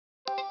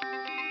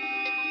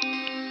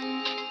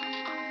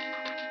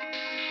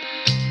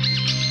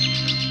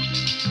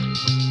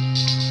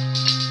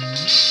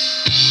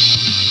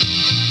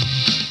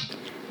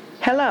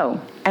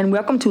Hello, and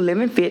welcome to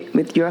Living Fit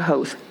with your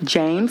hosts,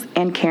 James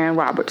and Karen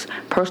Roberts,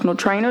 personal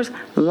trainers,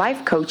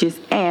 life coaches,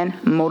 and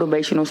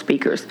motivational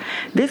speakers.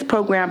 This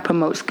program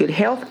promotes good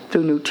health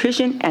through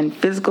nutrition and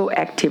physical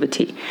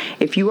activity.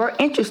 If you are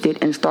interested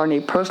in starting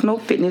a personal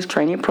fitness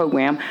training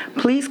program,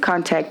 please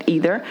contact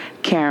either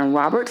Karen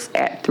Roberts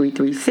at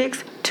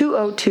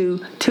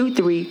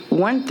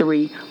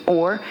 336-202-2313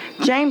 or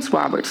James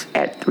Roberts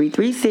at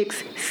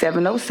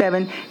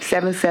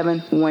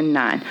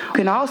 336-707-7719. You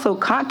can also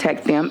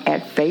contact them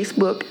at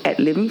Facebook at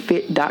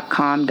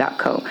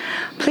livingfit.com.co.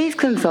 Please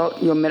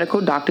consult your medical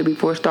doctor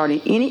before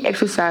starting any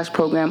exercise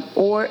program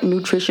or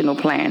nutritional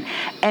plan.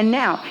 And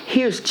now,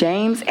 here's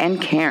James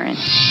and Karen.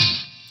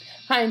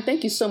 Hi, and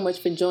thank you so much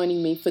for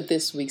joining me for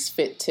this week's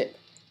Fit Tip.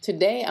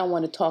 Today, I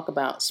want to talk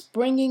about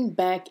springing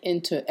back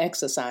into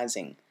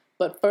exercising.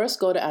 But first,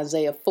 go to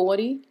Isaiah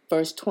 40,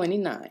 verse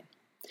 29.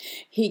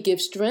 He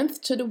gives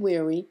strength to the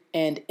weary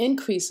and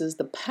increases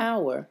the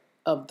power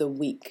of the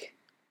weak.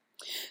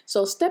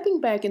 So stepping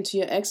back into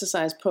your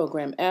exercise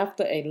program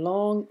after a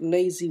long,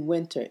 lazy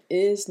winter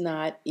is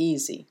not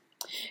easy.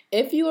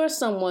 If you are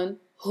someone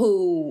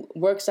who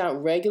works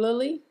out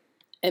regularly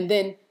and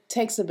then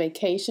takes a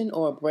vacation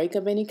or a break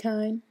of any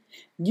kind,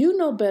 you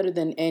know better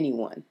than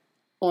anyone.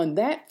 On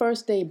that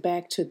first day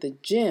back to the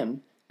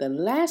gym, the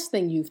last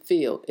thing you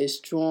feel is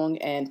strong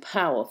and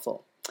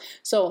powerful.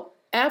 So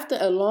after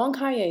a long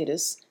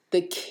hiatus,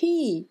 the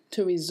key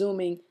to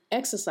resuming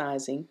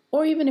exercising,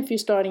 or even if you're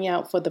starting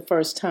out for the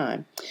first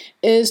time,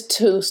 is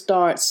to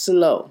start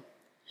slow.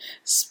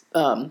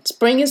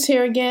 Spring is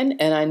here again,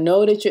 and I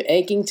know that you're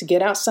aching to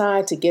get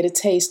outside to get a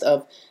taste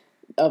of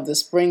the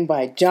spring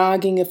by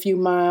jogging a few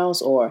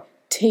miles or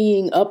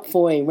teeing up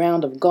for a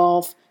round of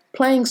golf,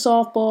 playing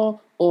softball,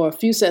 or a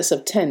few sets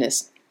of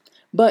tennis.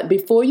 But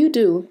before you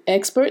do,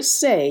 experts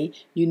say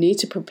you need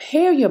to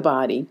prepare your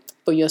body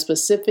for your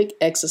specific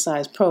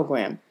exercise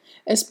program,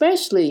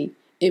 especially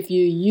if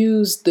you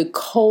use the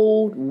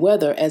cold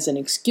weather as an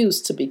excuse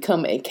to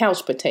become a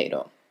couch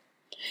potato.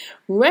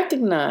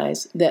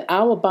 Recognize that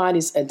our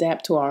bodies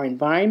adapt to our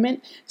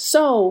environment,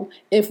 so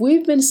if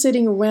we've been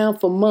sitting around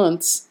for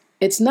months,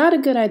 it's not a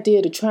good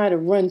idea to try to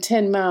run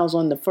 10 miles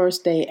on the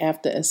first day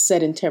after a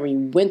sedentary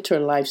winter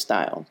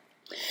lifestyle.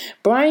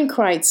 Brian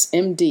Kreitz,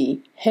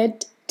 MD,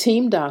 head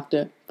team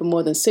doctor for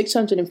more than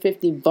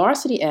 650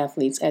 varsity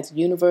athletes at the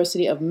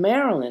University of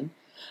Maryland,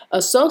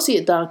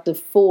 associate doctor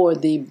for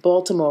the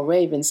Baltimore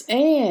Ravens,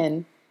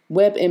 and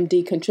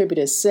WebMD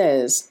contributor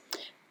says,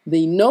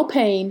 the no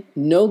pain,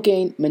 no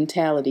gain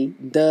mentality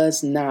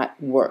does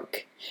not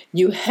work.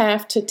 You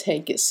have to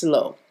take it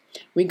slow.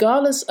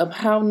 Regardless of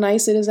how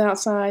nice it is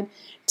outside,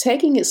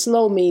 taking it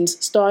slow means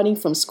starting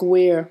from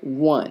square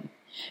one.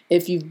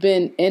 If you've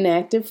been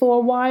inactive for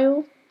a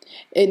while,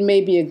 it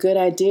may be a good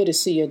idea to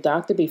see your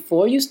doctor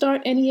before you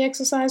start any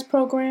exercise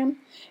program,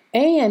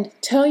 and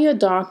tell your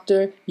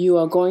doctor you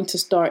are going to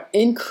start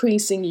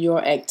increasing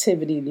your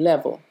activity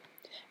level.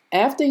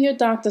 After your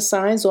doctor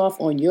signs off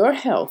on your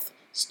health,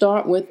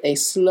 start with a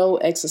slow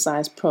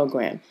exercise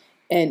program,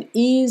 an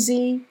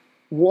easy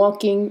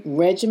walking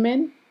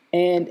regimen,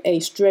 and a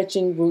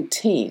stretching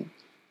routine,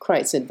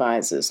 Kreitz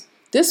advises.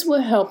 This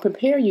will help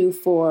prepare you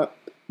for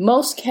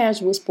most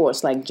casual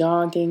sports like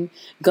jogging,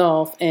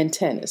 golf, and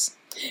tennis.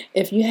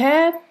 If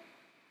you've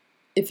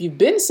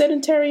been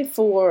sedentary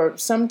for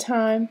some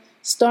time,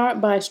 start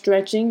by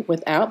stretching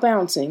without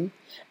bouncing,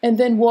 and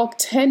then walk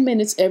 10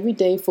 minutes every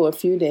day for a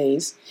few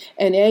days.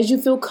 And as you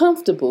feel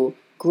comfortable,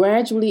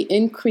 gradually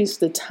increase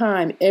the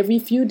time every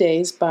few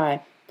days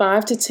by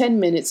 5 to 10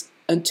 minutes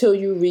until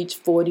you reach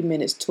 40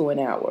 minutes to an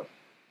hour.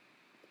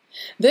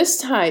 This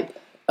type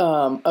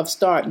of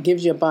start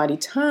gives your body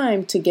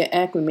time to get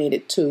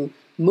acclimated to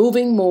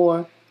moving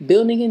more,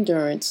 building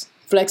endurance,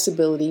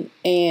 flexibility,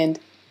 and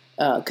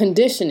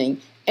conditioning,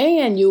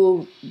 and you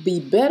will be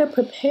better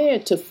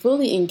prepared to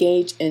fully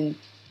engage in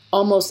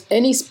almost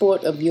any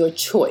sport of your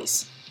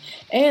choice.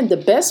 And the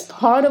best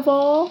part of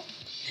all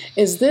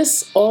is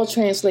this all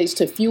translates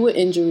to fewer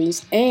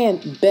injuries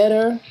and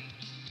better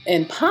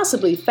and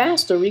possibly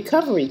faster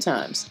recovery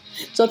times.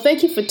 So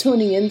thank you for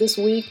tuning in this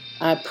week.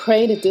 I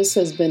pray that this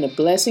has been a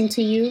blessing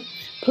to you.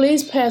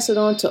 Please pass it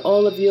on to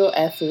all of your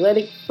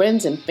athletic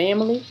friends and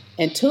family,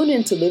 and tune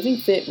in to Living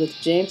Fit with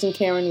James and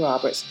Karen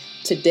Roberts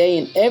today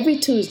and every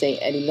Tuesday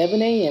at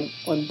 11 a.m.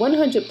 on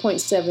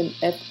 100.7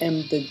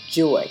 FM The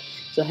Joy.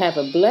 So have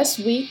a blessed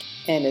week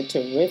and a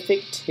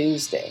terrific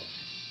Tuesday.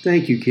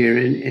 Thank you,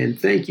 Karen, and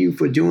thank you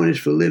for joining us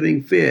for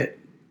Living Fit.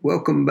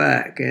 Welcome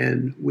back,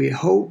 and we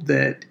hope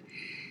that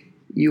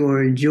you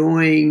are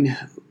enjoying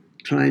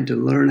trying to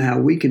learn how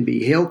we can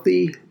be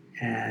healthy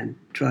and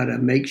try to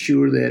make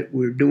sure that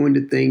we're doing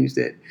the things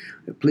that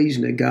are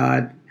pleasing to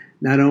God,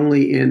 not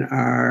only in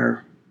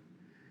our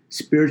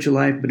spiritual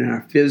life, but in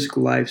our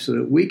physical life, so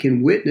that we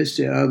can witness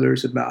to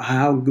others about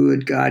how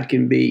good God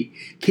can be,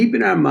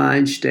 keeping our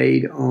mind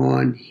stayed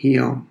on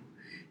Him.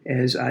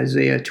 As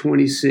Isaiah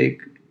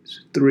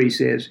 26:3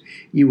 says,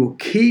 you will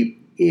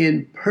keep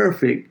in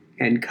perfect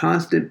and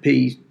constant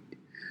peace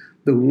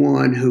the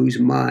one whose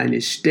mind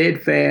is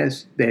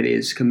steadfast, that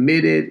is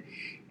committed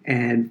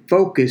and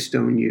focused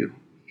on you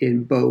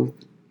in both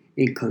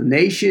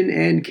inclination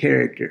and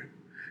character,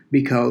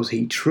 because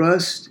he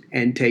trusts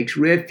and takes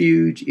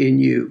refuge in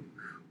you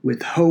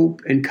with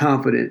hope and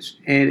confidence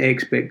and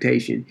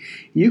expectation.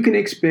 You can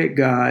expect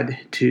God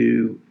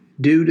to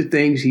do the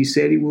things he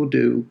said he will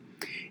do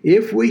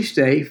if we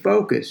stay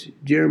focused.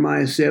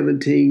 Jeremiah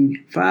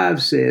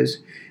 17:5 says,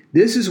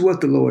 "This is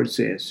what the Lord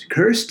says.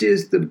 Cursed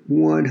is the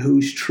one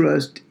whose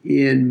trust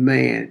in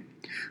man,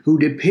 who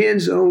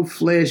depends on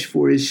flesh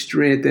for his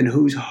strength, and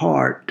whose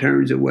heart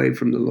turns away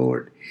from the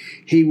Lord.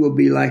 He will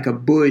be like a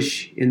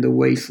bush in the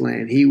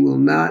wasteland. He will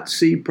not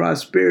see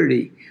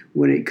prosperity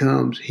when it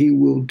comes. He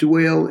will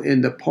dwell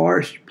in the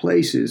parched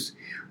places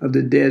of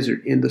the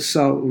desert, in the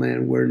salt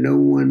land where no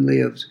one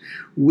lives."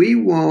 We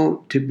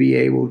want to be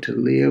able to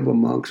live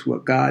amongst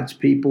God's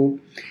people,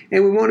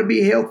 and we want to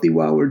be healthy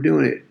while we're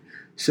doing it.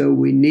 So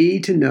we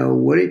need to know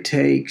what it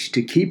takes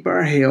to keep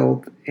our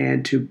health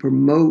and to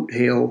promote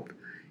health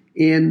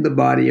in the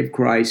body of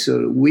Christ, so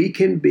that we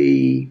can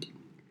be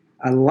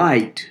a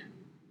light,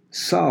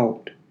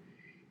 salt,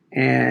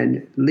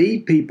 and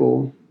lead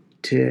people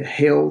to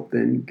health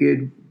and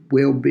good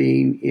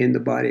well-being in the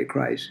body of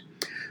Christ.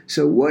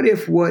 So what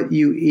if what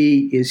you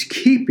eat is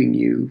keeping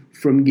you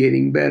from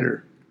getting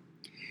better?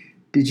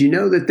 Did you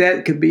know that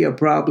that could be a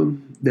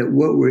problem? That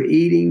what we're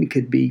eating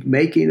could be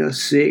making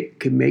us sick,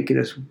 could making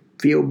us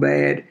feel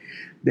bad,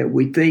 that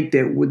we think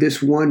that with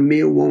this one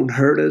meal won't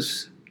hurt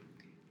us?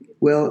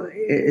 Well,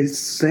 it's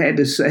sad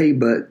to say,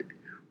 but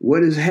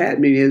what is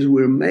happening is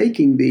we're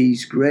making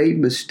these grave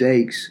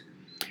mistakes.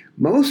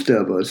 Most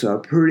of us are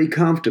pretty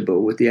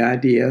comfortable with the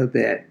idea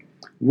that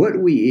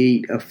what we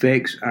eat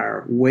affects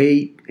our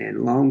weight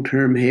and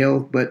long-term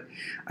health, but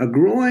a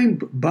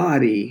growing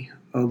body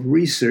of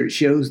research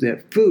shows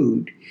that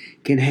food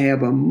can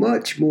have a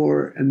much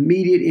more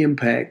immediate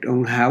impact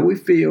on how we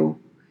feel,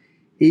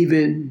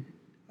 even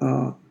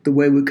the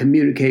way we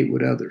communicate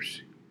with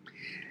others.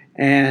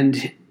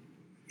 And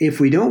if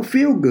we don't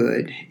feel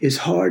good, it's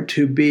hard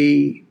to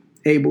be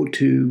able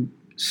to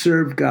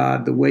serve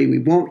God the way we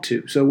want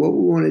to. So what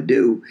we want to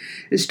do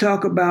is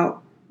talk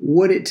about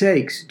what it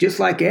takes. Just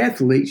like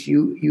athletes,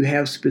 you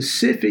have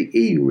specific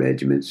eating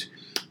regimens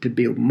to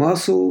build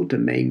muscle, to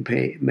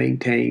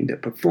maintain the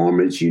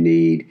performance you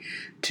need,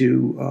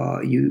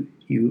 to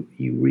you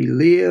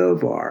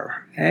relive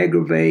or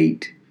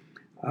aggravate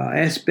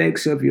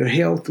aspects of your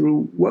health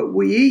through what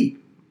we eat,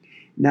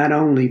 not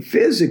only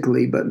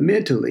physically but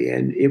mentally.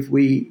 And if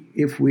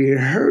we're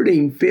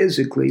hurting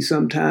physically,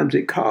 sometimes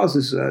it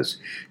causes us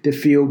to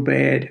feel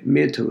bad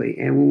mentally.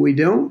 And when we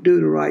don't do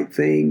the right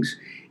things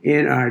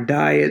in our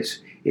diets,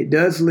 it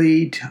does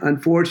lead,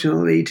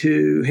 unfortunately,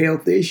 to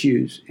health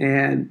issues.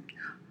 And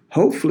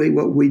hopefully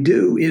what we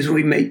do is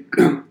we make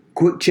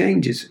quick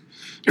changes.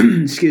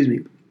 Excuse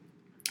me.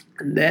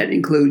 And that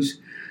includes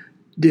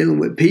dealing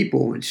with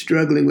people and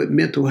struggling with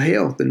mental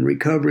health and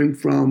recovering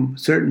from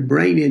certain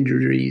brain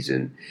injuries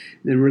and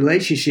the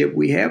relationship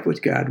we have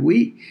with God.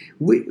 We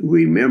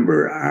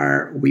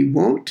remember we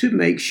want to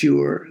make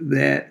sure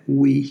that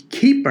we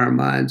keep our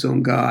minds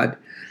on God,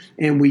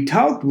 and we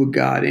talk with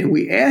God, and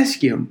we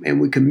ask Him, and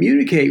we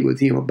communicate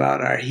with Him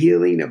about our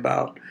healing,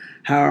 about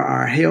how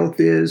our health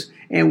is,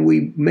 and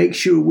we make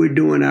sure we're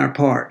doing our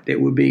part,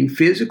 that we're being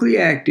physically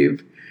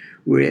active,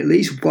 we're at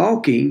least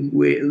walking,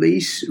 we're at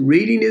least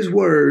reading His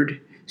Word,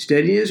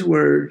 studying His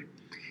Word.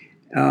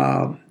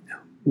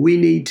 We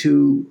need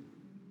to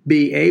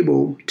be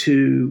able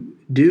to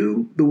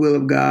do the will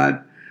of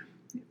God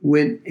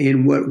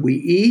in what we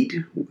eat,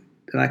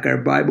 like our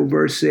Bible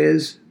verse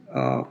says,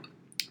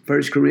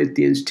 1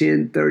 Corinthians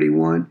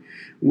 10:31,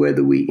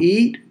 whether we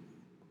eat,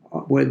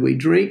 whether we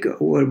drink,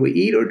 whether we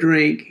eat or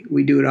drink,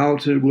 we do it all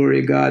to the glory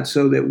of God,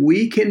 so that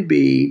we can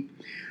be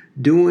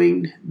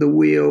doing the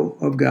will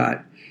of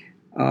God.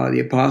 The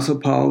Apostle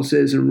Paul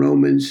says in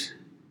Romans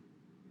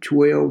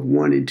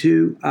 12:1 and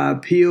 2, "I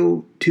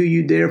appeal to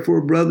you,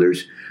 therefore,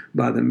 brothers,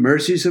 by the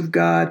mercies of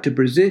God, to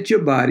present your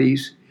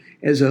bodies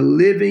as a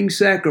living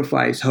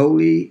sacrifice,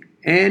 holy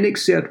and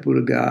acceptable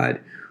to God,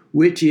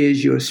 which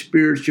is your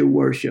spiritual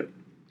worship.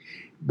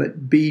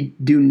 But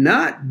do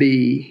not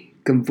be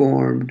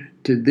conformed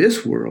to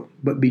this world,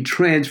 but be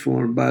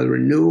transformed by the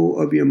renewal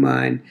of your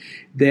mind,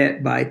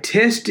 that by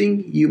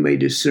testing you may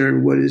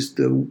discern what is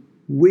the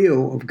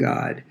will of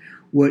God,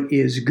 what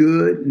is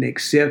good and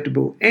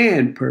acceptable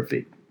and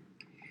perfect."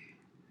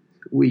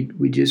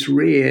 We just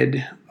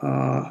read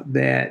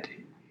that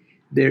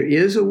there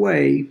is a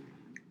way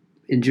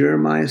in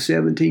Jeremiah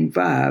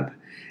 17:5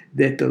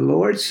 that the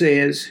Lord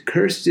says,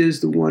 "Cursed is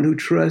the one who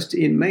trusts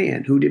in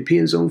man, who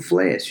depends on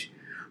flesh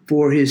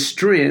for his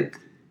strength,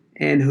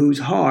 and whose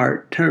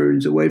heart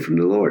turns away from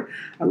the Lord."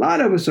 A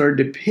lot of us are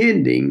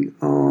depending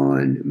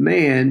on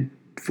man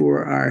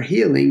for our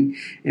healing,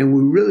 and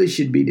we really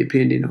should be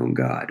depending on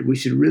God. We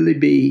should really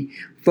be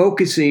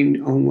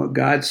focusing on what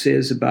God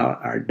says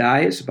about our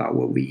diets, about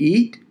what we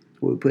eat,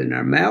 what we put in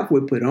our mouth,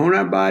 what we put on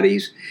our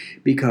bodies,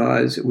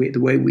 because the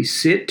way we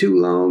sit too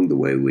long, the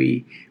way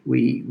we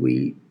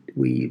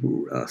we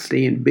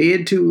stay in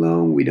bed too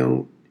long. We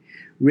don't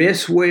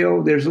rest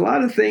well. There's a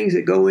lot of things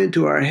that go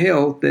into our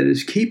health that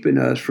is keeping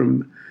us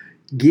from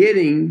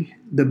getting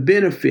the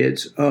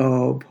benefits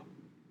of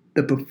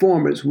the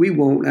performance we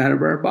want out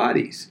of our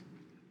bodies.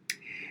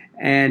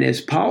 And as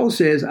Paul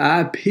says,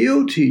 I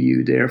appeal to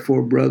you,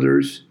 therefore,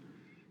 brothers,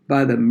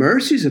 by the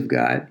mercies of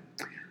God.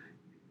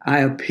 I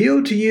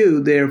appeal to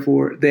you,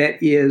 therefore,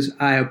 that is,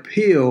 I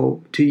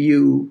appeal to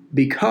you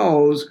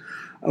because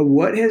of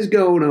what has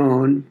gone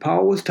on.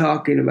 Paul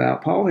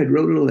had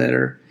wrote a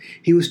letter.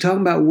 He was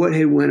talking about what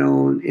had went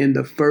on in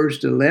the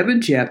first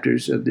 11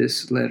 chapters of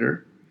this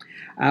letter.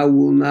 I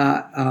will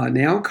not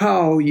now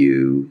call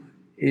you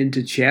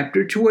into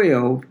chapter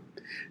 12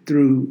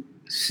 through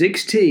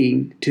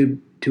 16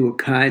 to a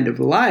kind of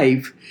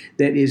life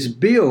that is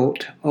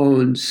built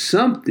on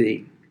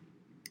something.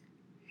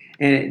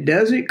 And it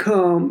doesn't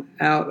come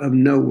out of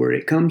nowhere.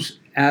 It comes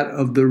out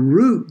of the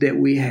root that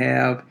we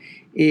have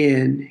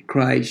in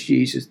Christ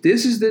Jesus.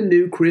 This is the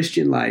new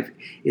Christian life.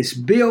 It's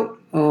built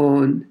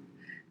on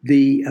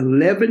the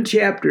 11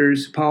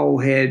 chapters Paul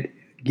had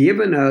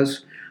given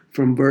us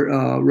from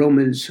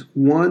Romans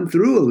 1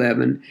 through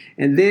 11.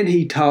 And then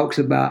he talks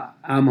about,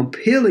 I'm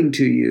appealing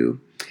to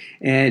you,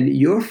 and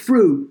your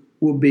fruit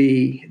will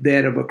be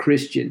that of a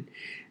Christian.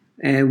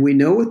 And we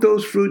know what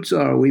those fruits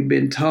are. We've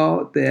been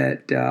taught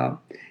that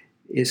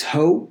it's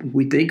hope.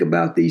 We think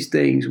about these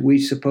things. We're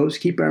supposed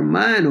to keep our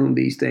mind on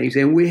these things.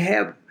 And we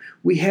have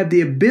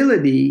the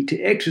ability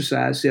to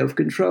exercise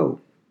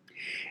self-control.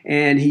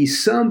 And he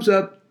sums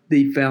up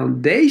the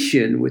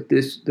foundation with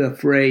the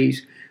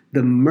phrase,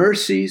 the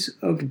mercies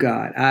of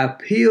God. I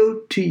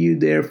appeal to you,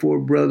 therefore,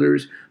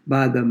 brothers,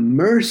 by the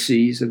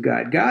mercies of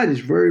God. God is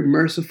very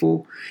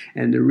merciful,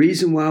 and the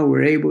reason why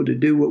we're able to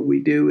do what we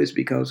do is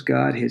because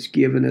God has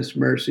given us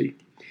mercy.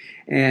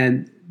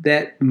 And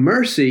that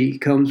mercy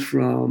comes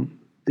from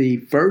the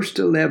first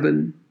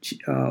 11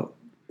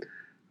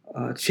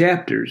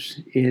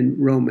 chapters in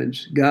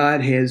Romans.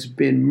 God has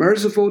been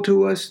merciful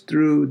to us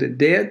through the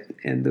death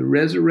and the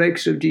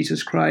resurrection of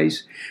Jesus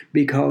Christ.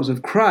 Because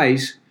of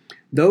Christ,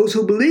 those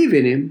who believe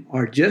in him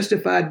are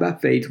justified by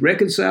faith,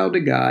 reconciled to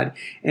God,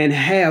 and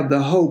have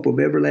the hope of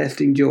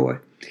everlasting joy.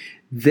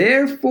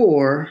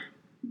 Therefore,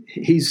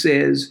 he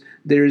says,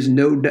 there is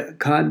no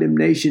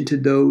condemnation to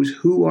those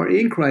who are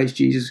in Christ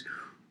Jesus.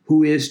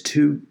 Who is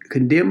to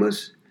condemn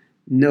us?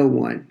 No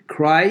one.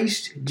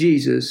 Christ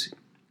Jesus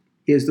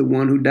is the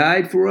one who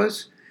died for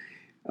us.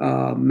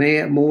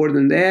 More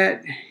than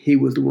that, he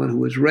was the one who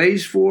was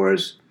raised for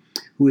us,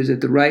 who is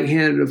at the right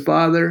hand of the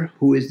Father,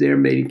 who is there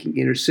making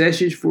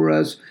intercessions for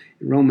us,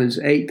 Romans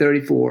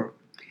 8:34.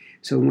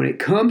 So when it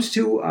comes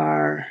to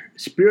our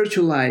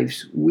spiritual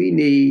lives, we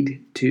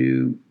need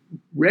to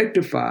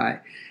rectify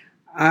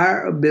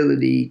our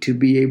ability to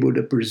be able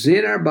to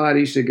present our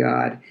bodies to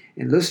God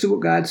and listen to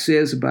what God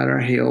says about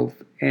our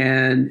health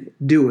and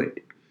do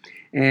it.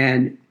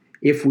 And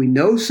if we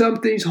know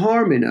something's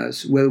harming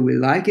us, whether we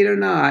like it or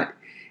not,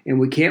 and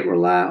we can't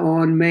rely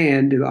on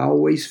man to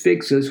always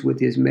fix us with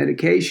his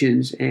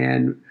medications,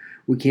 and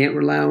we can't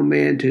rely on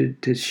man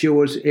to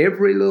show us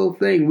every little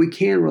thing, we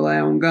can rely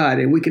on God,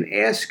 and we can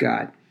ask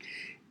God.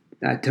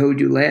 I told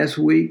you last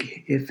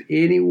week, if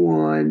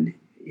anyone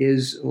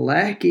is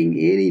lacking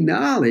any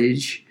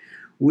knowledge,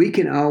 we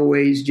can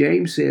always,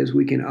 James says,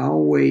 we can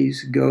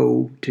always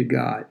go to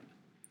God.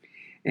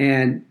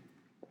 And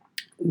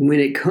when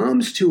it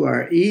comes to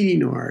our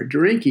eating or our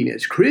drinking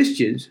as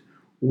Christians,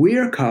 we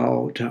are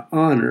called to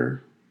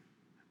honor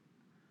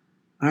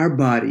our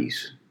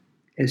bodies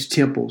as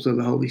temples of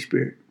the Holy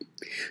Spirit.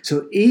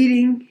 So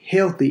eating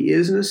healthy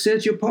is an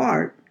essential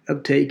part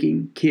of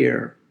taking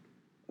care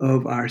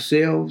of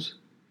ourselves,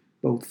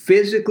 both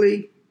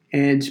physically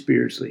and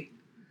spiritually.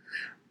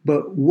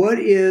 But what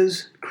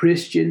is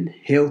Christian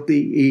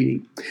healthy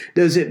eating?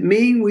 Does it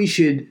mean we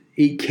should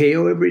eat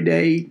kale every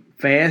day,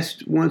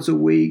 fast once a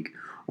week,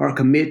 or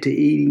commit to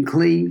eating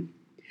clean?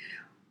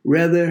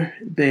 Rather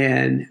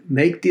than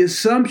make the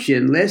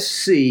assumption, let's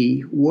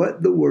see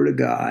what the Word of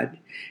God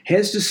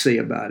has to say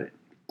about it.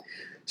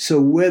 So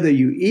whether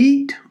you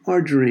eat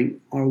or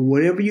drink or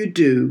whatever you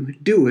do,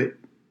 do it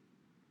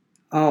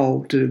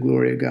all to the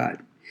glory of God.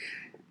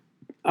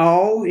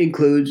 All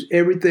includes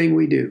everything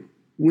we do.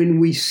 When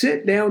we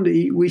sit down to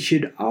eat, we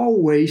should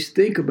always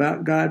think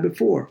about God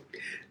before.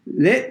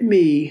 Let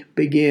me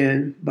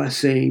begin by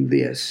saying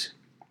this,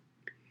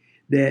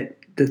 that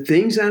the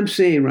things I'm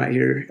saying right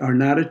here are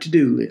not a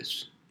to-do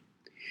list.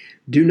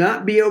 Do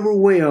not be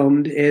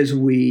overwhelmed as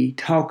we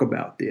talk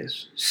about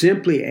this.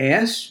 Simply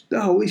ask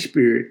the Holy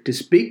Spirit to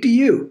speak to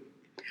you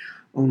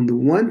on the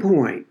one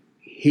point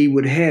He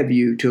would have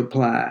you to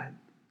apply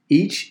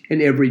each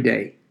and every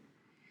day.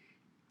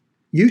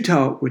 You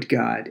talk with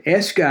God.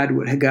 Ask God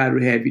what God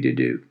would have you to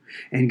do,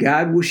 and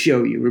God will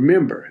show you.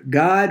 Remember,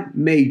 God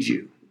made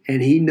you,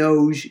 and He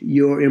knows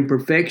your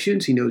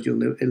imperfections. He knows your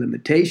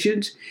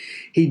limitations.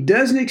 He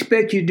doesn't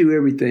expect you to do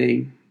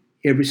everything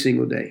every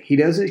single day. He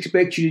doesn't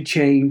expect you to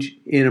change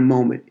in a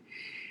moment.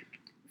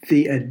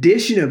 The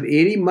addition of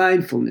any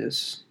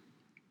mindfulness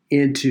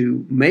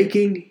into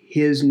making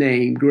his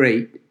name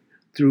great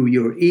through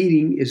your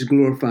eating is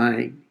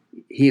glorifying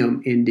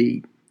him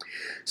indeed.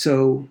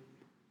 So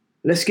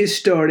let's get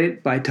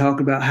started by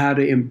talking about how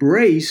to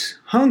embrace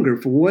hunger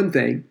for one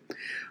thing.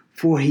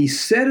 For he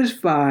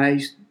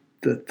satisfies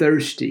the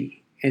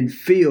thirsty and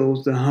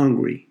fills the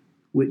hungry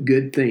with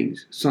good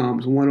things.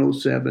 Psalms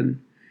 107:9,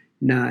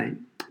 the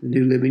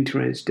New Living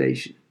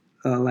Translation.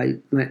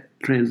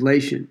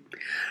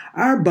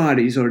 Our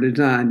bodies are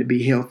designed to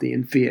be healthy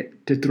and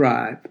fit to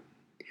thrive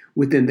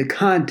within the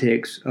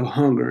context of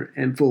hunger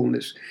and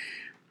fullness.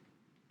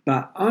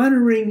 By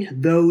honoring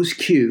those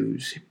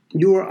cues,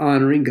 you are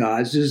honoring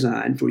God's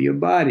design for your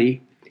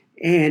body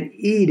and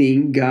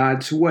eating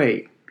God's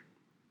way.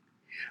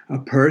 A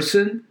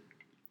person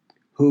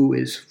who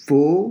is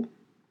full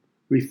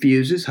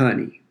refuses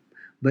honey,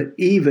 but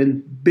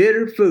even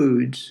bitter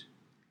foods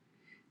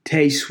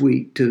taste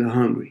sweet to the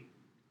hungry.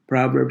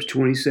 Proverbs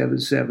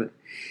 27:7.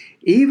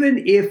 Even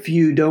if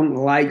you don't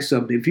like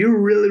something, if you're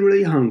really,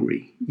 really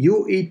hungry,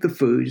 you'll eat the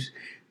foods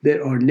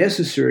that are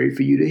necessary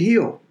for you to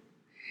heal.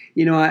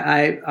 You know,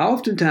 I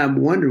oftentimes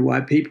wonder why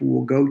people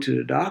will go to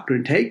the doctor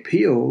and take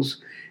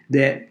pills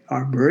that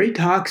are very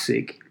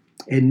toxic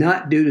and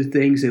not do the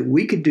things that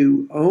we could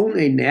do on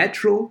a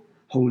natural,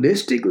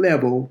 holistic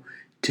level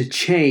to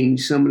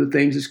change some of the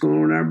things that's going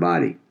on in our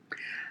body.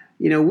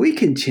 You know, we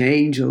can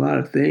change a lot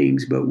of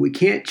things, but we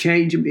can't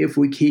change them if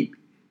we keep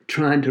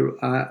trying to,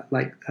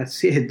 like I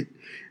said,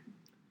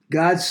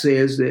 God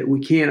says that we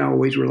can't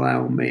always rely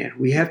on man.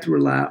 We have to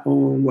rely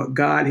on what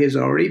God has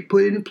already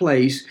put in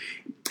place,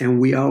 and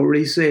we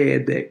already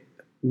said that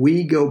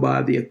we go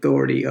by the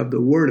authority of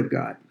the Word of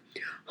God.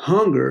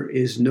 Hunger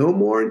is no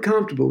more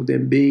uncomfortable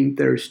than being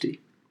thirsty,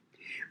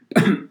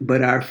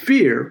 but our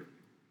fear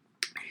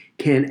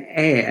can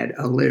add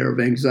a layer of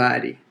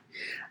anxiety.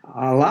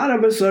 A lot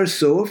of us are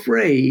so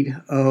afraid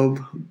of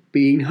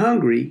being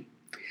hungry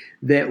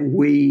that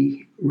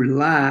we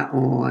rely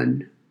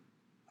on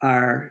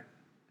our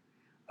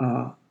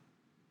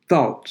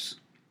thoughts,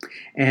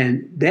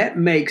 and that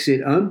makes it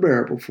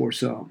unbearable for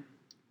some.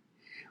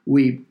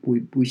 We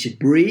should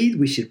breathe,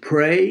 we should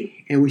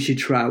pray, and we should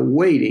try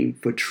waiting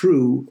for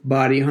true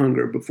body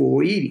hunger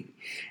before eating.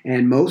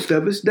 And most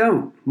of us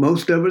don't.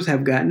 Most of us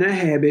have gotten a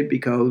habit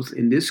because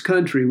in this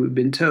country we've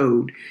been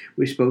told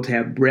we're supposed to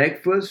have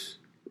breakfast,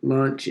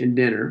 lunch, and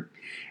dinner,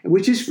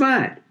 which is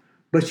fine.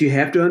 But you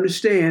have to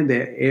understand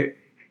that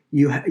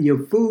your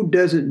food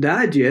doesn't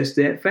digest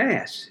that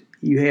fast.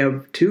 You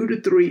have 2 to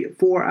 3,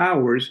 4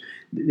 hours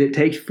that it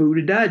takes food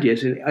to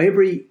digest. And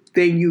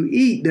everything you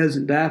eat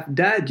doesn't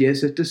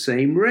digest at the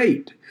same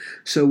rate.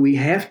 So we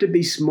have to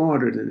be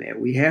smarter than that.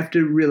 We have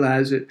to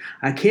realize that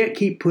I can't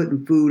keep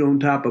putting food on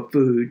top of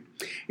food.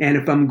 And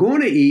if I'm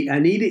going to eat, I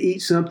need to eat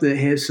something that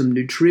has some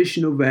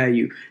nutritional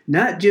value.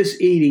 Not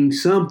just eating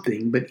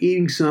something, but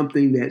eating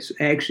something that's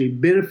actually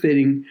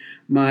benefiting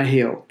my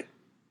health.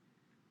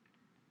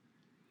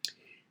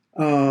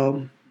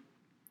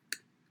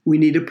 We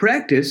need to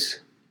practice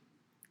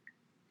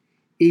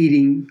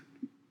eating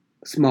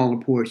smaller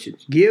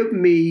portions. Give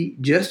me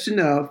just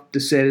enough to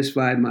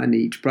satisfy my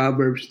needs.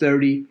 Proverbs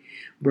 30,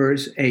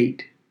 verse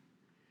 8.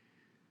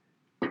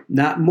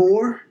 Not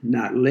more,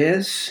 not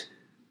less,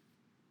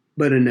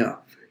 but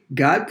enough.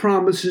 God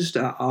promises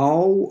to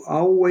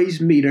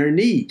always meet our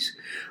needs,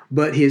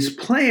 but his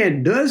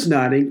plan does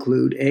not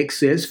include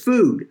excess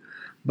food.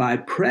 By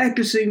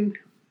practicing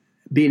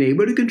being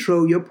able to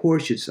control your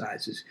portion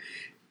sizes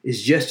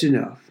is just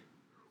enough.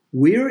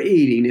 We're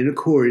eating in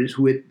accordance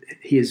with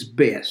his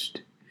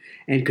best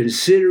and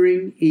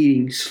considering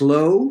eating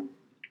slow,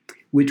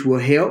 which will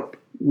help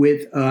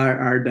with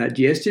our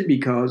digestion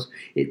because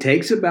it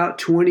takes about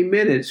 20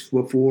 minutes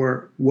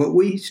before what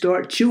we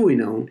start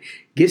chewing on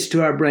gets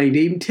to our brain to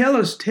even tell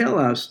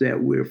us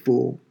that we're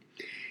full.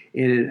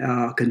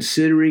 And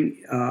considering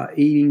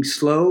eating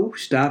slow,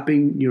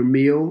 stopping your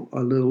meal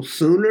a little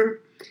sooner,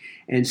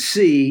 and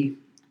see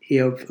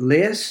if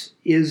less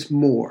is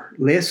more.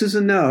 Less is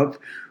enough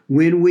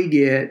when we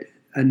get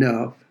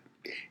enough.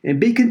 And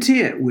be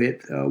content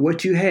with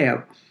what you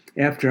have.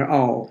 After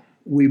all,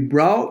 we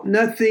brought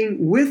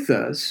nothing with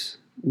us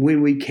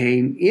when we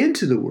came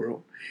into the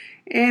world,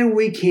 and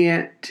we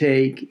can't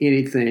take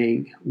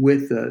anything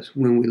with us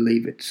when we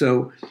leave it.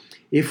 So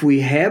if we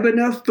have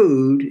enough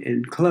food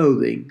and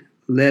clothing,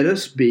 let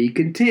us be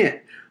content.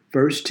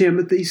 1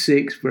 Timothy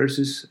 6,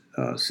 verses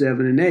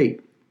 7 and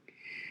 8.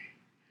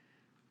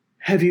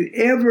 Have you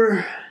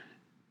ever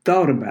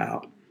thought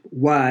about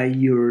why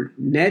your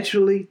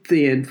naturally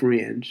thin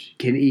friends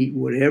can eat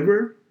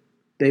whatever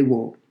they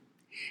want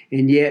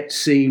and yet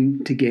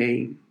seem to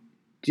gain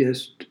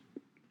just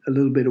a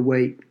little bit of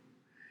weight?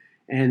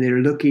 And they're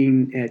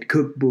looking at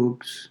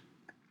cookbooks.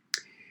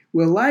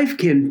 Well, life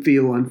can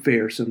feel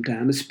unfair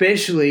sometimes,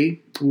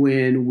 especially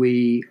when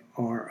we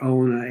are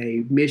on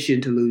a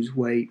mission to lose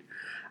weight.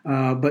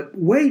 But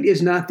weight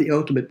is not the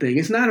ultimate thing.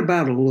 It's not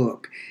about a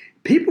look.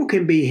 People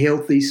can be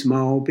healthy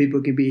small.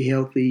 People can be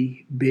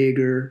healthy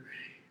bigger.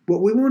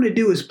 What we want to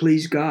do is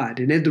please God.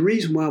 And then the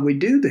reason why we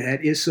do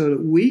that is so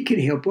that we can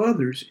help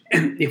others.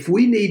 If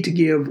we need to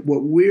give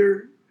what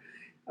we're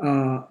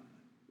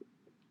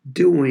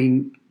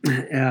doing,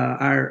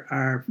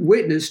 our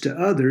witness to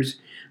others,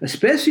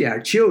 especially our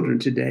children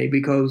today,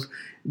 because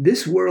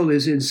this world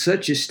is in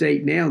such a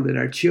state now that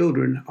our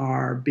children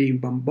are being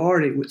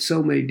bombarded with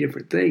so many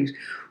different things.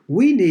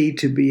 We need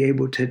to be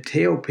able to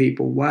tell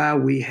people why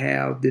we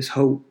have this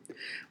hope,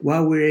 why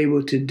we're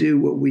able to do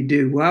what we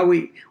do,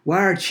 why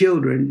our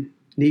children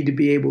need to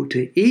be able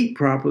to eat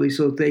properly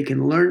so that they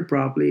can learn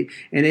properly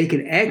and they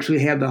can actually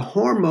have the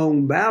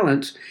hormone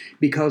balance,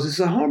 because it's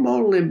a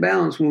hormonal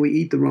imbalance when we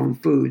eat the wrong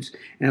foods.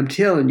 And I'm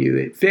telling you,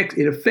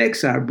 it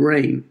affects our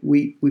brain.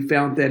 We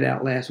found that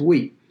out last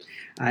week.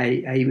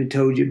 I even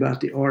told you about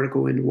the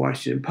article in the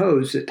Washington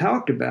Post that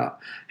talked about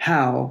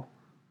how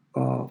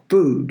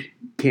food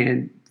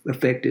can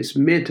affect us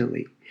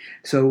mentally.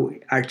 So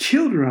our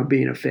children are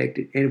being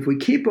affected. And if we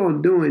keep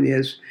on doing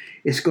this,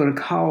 it's going to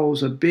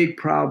cause a big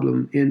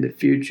problem in the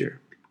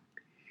future.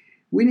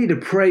 We need to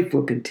pray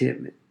for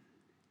contentment,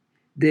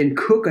 then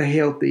cook a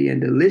healthy and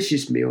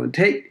delicious meal and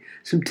take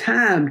some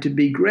time to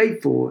be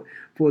grateful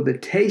for the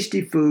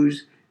tasty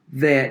foods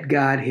that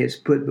God has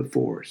put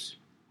before us.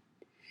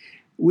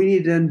 We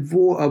need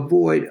to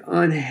avoid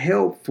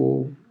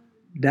unhelpful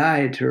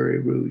dietary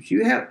rules.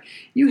 You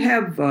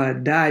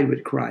have died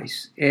with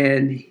Christ,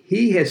 and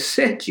He has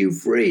set you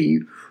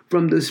free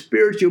from the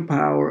spiritual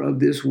power of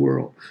this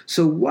world.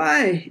 So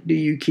why do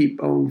you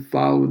keep on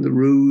following the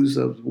rules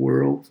of the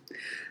world,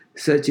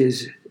 such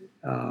as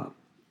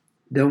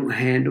don't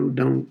handle,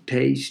 don't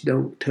taste,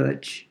 don't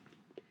touch?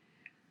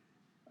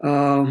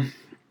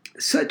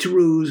 Such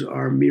rules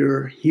are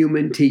mere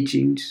human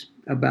teachings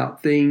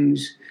about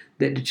things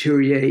that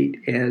deteriorate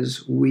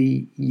as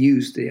we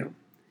use them.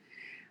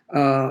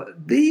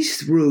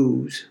 These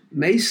rules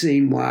may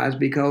seem wise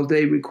because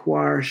they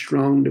require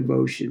strong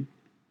devotion.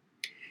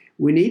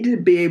 We need to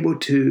be able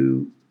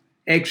to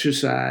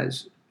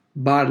exercise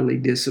bodily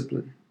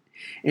discipline.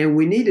 And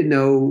we need to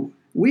know,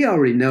 we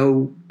already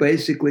know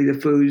basically the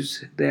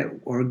foods that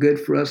are good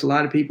for us. A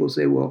lot of people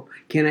say, well,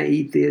 can I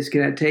eat this?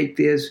 Can I take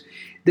this?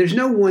 There's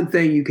no one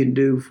thing you can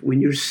do. When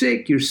you're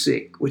sick, you're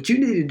sick. What you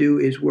need to do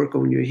is work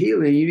on your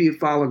healing. You need to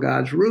follow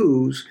God's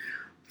rules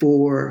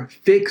for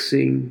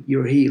fixing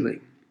your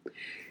healing.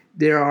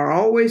 There are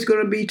always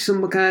going to be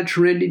some kind of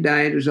trendy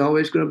diet. There's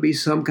always going to be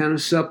some kind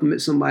of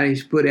supplement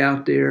somebody's put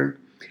out there.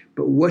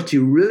 But what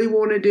you really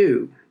want to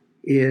do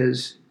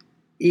is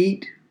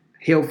eat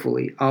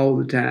healthfully all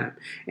the time.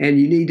 And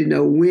you need to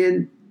know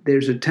when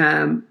there's a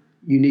time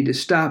you need to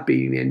stop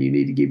eating and you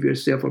need to give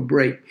yourself a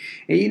break.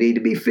 And you need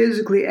to be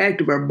physically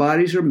active. Our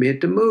bodies are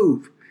meant to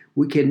move.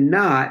 We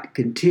cannot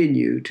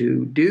continue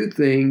to do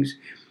things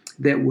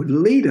that would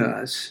lead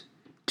us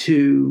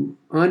to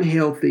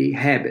unhealthy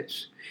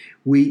habits.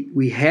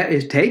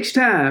 It takes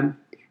time,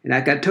 and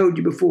like I told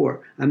you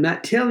before, I'm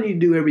not telling you to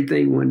do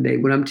everything one day.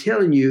 What I'm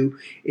telling you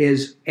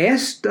is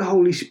ask the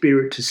Holy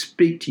Spirit to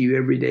speak to you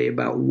every day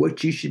about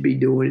what you should be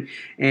doing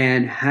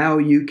and how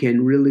you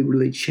can really,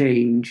 really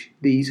change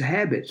these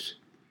habits.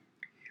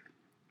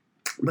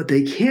 But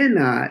they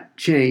cannot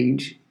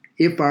change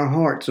if our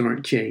hearts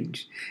aren't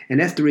changed.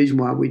 And that's the reason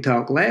why we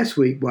talked last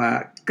week,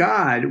 why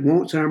God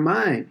wants our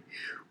mind.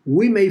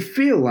 We may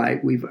feel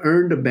like we've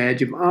earned a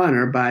badge of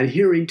honor by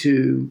adhering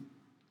to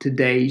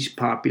today's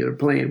popular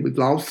plan. We've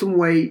lost some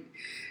weight,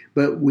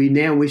 but we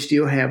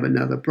still have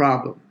another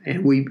problem.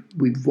 And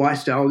we've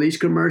watched all these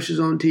commercials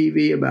on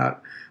TV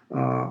about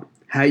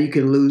how you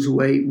can lose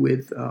weight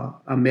with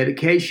a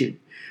medication.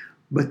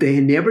 But they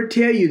never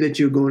tell you that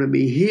you're going to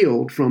be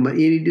healed from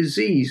any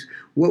disease.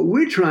 What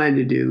we're trying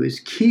to do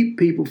is keep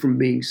people from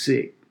being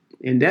sick.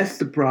 And that's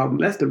the problem.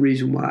 That's the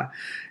reason why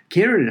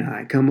Karen and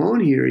I come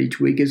on here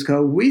each week, is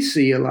because we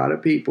see a lot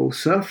of people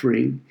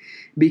suffering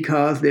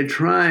because they're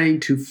trying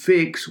to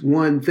fix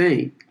one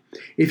thing.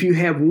 If you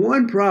have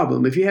one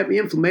problem, if you have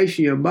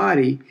inflammation in your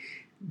body,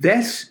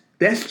 that's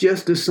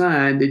just a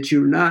sign that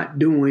you're not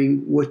doing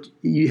what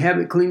you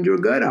haven't cleaned your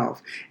gut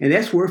off. And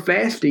that's where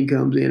fasting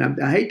comes in.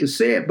 I hate to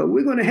say it, but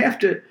we're going to have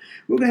to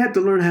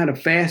learn how to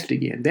fast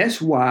again.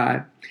 That's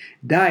why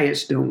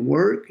diets don't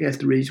work. That's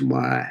the reason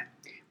why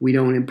we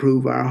don't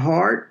improve our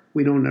heart.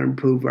 We don't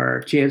improve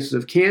our chances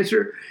of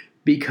cancer,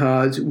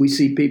 because we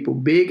see people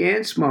big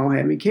and small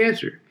having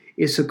cancer.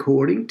 It's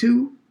according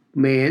to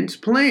man's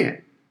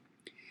plan.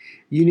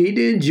 You need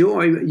to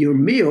enjoy your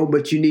meal,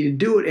 but you need to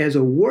do it as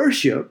a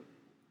worship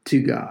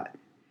to God.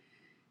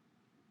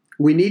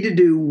 We need to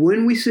do,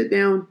 when we sit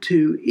down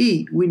to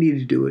eat, we need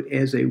to do it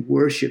as a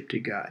worship to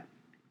God.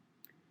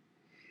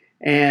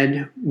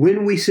 And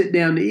when we sit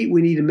down to eat,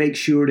 we need to make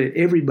sure that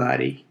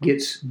everybody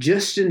gets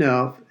just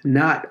enough,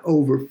 not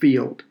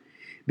overfilled.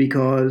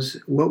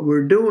 Because what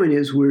we're doing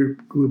is we're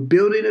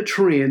building a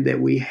trend that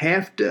we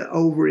have to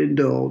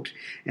overindulge,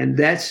 and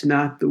that's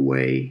not the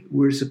way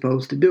we're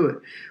supposed to do it.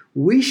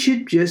 We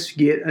should just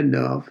get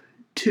enough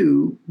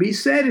to be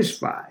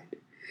satisfied.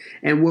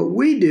 And what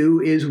we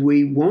do is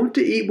we want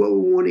to eat what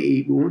we want to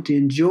eat. We want to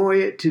enjoy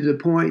it to the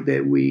point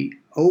that we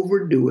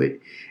overdo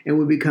it, and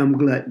we become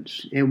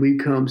gluttons, and we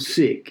become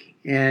sick.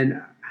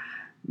 And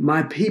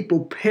my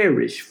people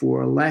perish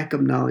for a lack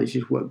of knowledge,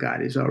 is what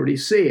God has already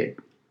said.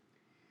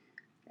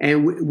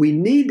 And we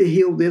need to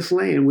heal this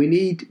land. We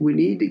need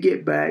to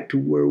get back to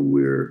where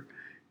we're.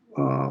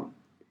 1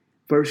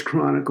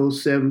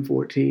 Chronicles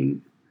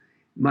 7:14.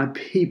 My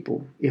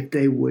people, if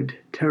they would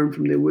turn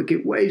from their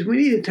wicked ways, we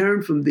need to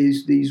turn from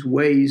these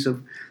ways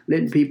of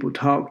letting people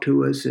talk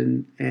to us,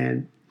 and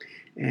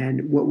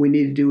what we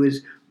need to do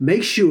is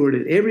make sure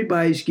that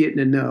everybody's getting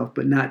enough,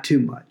 but not too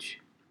much.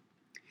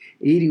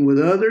 Eating with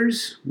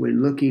others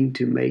when looking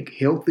to make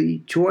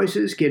healthy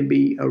choices can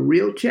be a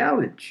real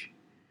challenge.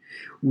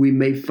 We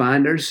may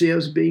find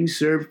ourselves being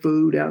served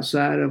food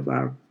outside of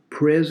our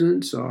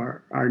presence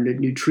or our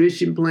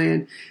nutrition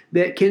plan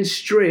that can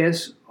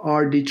stress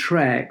or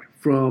detract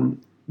from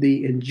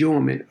the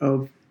enjoyment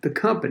of the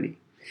company.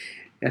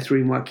 That's the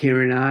reason why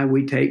Karen and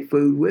we take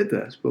food with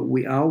us, but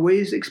we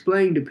always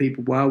explain to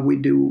people why we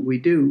do what we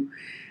do.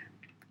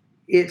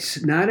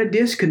 It's not a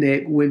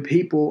disconnect when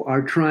people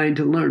are trying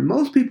to learn.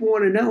 Most people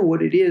want to know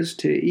what it is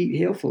to eat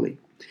healthily.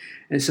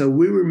 And so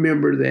we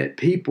remember that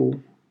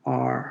people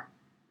are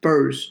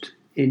first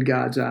in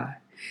God's eye.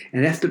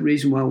 And that's the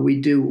reason why we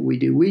do what we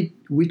do.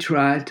 We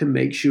try to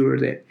make sure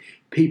that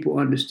people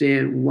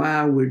understand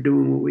why we're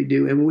doing what we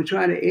do. And we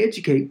try to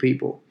educate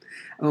people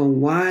on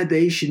why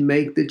they should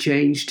make the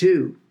change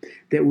too.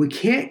 That we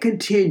can't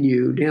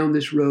continue down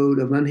this road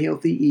of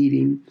unhealthy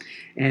eating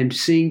and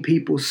seeing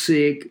people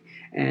sick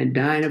and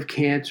dying of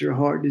cancer,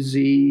 heart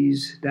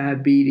disease,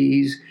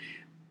 diabetes.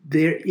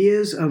 There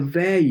is a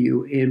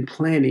value in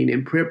planning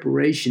and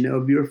preparation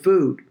of your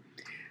food.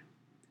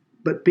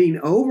 But being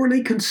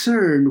overly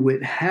concerned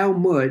with how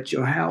much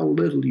or how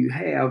little you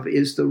have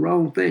is the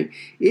wrong thing.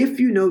 If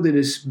you know that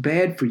it's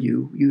bad for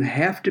you, you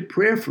have to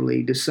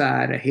prayerfully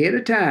decide ahead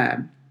of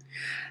time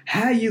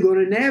how you're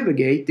going to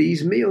navigate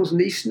these meals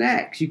and these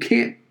snacks. You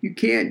can't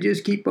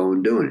just keep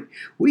on doing it.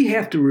 We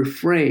have to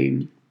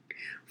refrain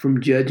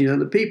from judging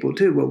other people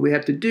too. What we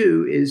have to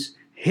do is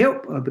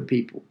help other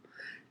people.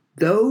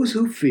 Those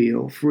who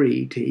feel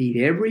free to eat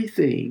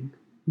everything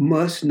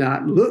must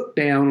not look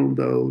down on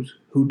those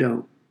who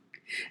don't.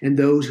 And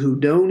those who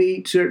don't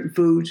eat certain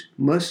foods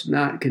must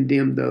not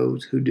condemn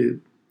those who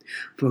do,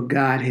 for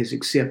God has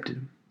accepted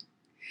them.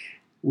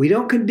 We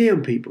don't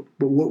condemn people,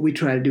 but what we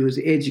try to do is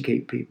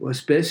educate people,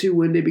 especially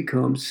when they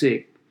become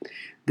sick.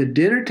 The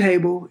dinner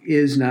table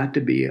is not to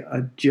be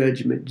a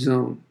judgment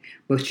zone,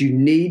 but you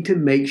need to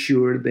make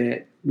sure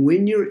that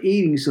when you're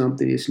eating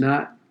something, it's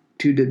not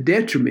to the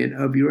detriment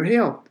of your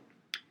health.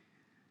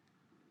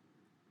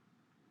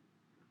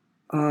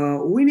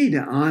 We need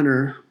to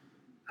honor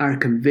our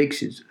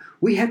convictions.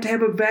 We have to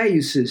have a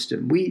value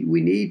system. We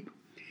need,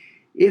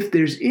 if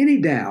there's any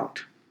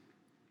doubt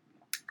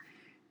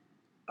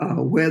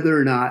whether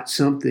or not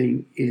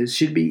something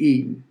should be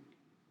eaten,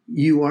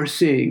 you are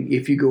sinning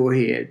if you go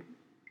ahead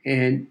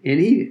and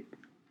eat it.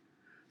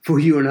 For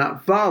you are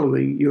not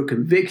following your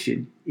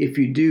conviction if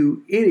you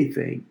do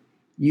anything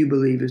you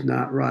believe is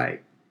not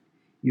right.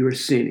 You are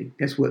sinning.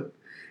 That's what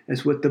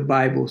the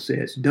Bible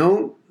says.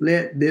 Don't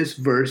let this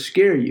verse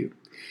scare you.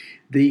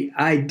 The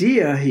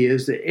idea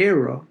is the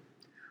error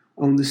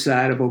on the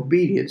side of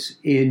obedience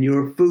in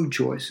your food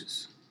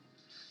choices.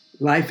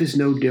 Life is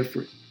no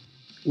different.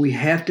 We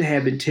have to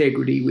have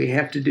integrity. We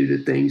have to do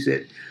the things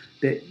that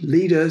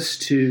lead us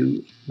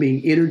to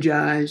being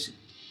energized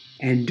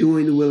and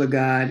doing the will of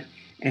God.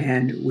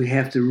 And we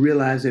have to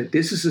realize that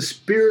this is a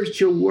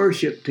spiritual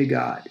worship to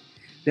God.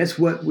 That's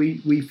what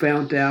we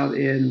found out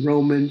in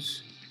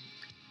Romans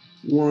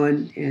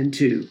 1 and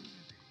 2.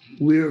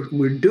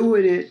 We're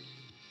doing it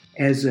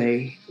as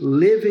a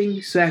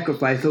living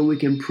sacrifice so we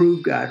can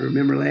prove God.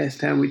 Remember last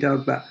time we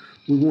talked about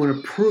we want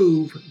to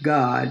prove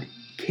God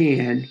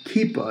can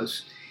keep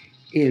us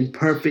in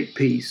perfect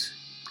peace,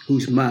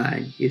 whose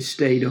mind is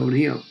stayed on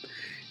Him.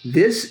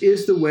 This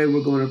is the way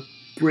we're going to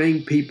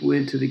bring people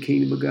into the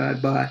kingdom of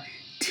God, by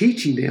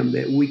teaching them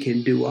that we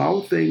can do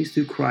all things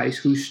through Christ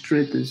who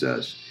strengthens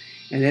us.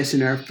 And that's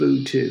in our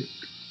food too.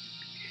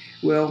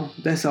 Well,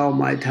 that's all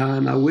my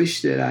time. I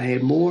wish that I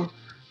had more.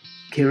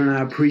 Karen,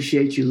 I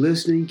appreciate you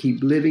listening.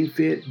 Keep living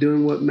fit,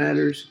 doing what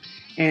matters.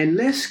 And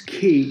let's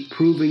keep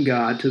proving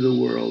God to the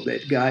world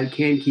that God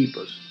can keep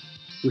us.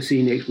 We'll see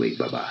you next week.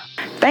 Bye-bye.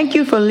 Thank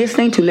you for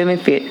listening to Living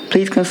Fit.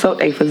 Please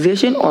consult a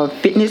physician or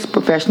fitness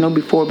professional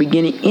before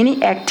beginning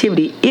any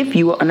activity if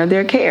you are under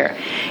their care.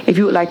 If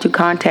you would like to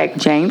contact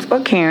James or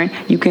Karen,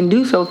 you can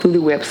do so through the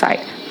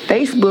website,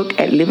 Facebook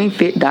at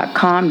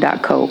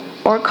livingfit.com.co,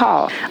 or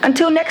call.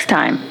 Until next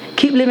time,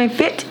 keep living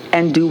fit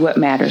and do what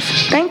matters.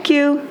 Thank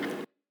you.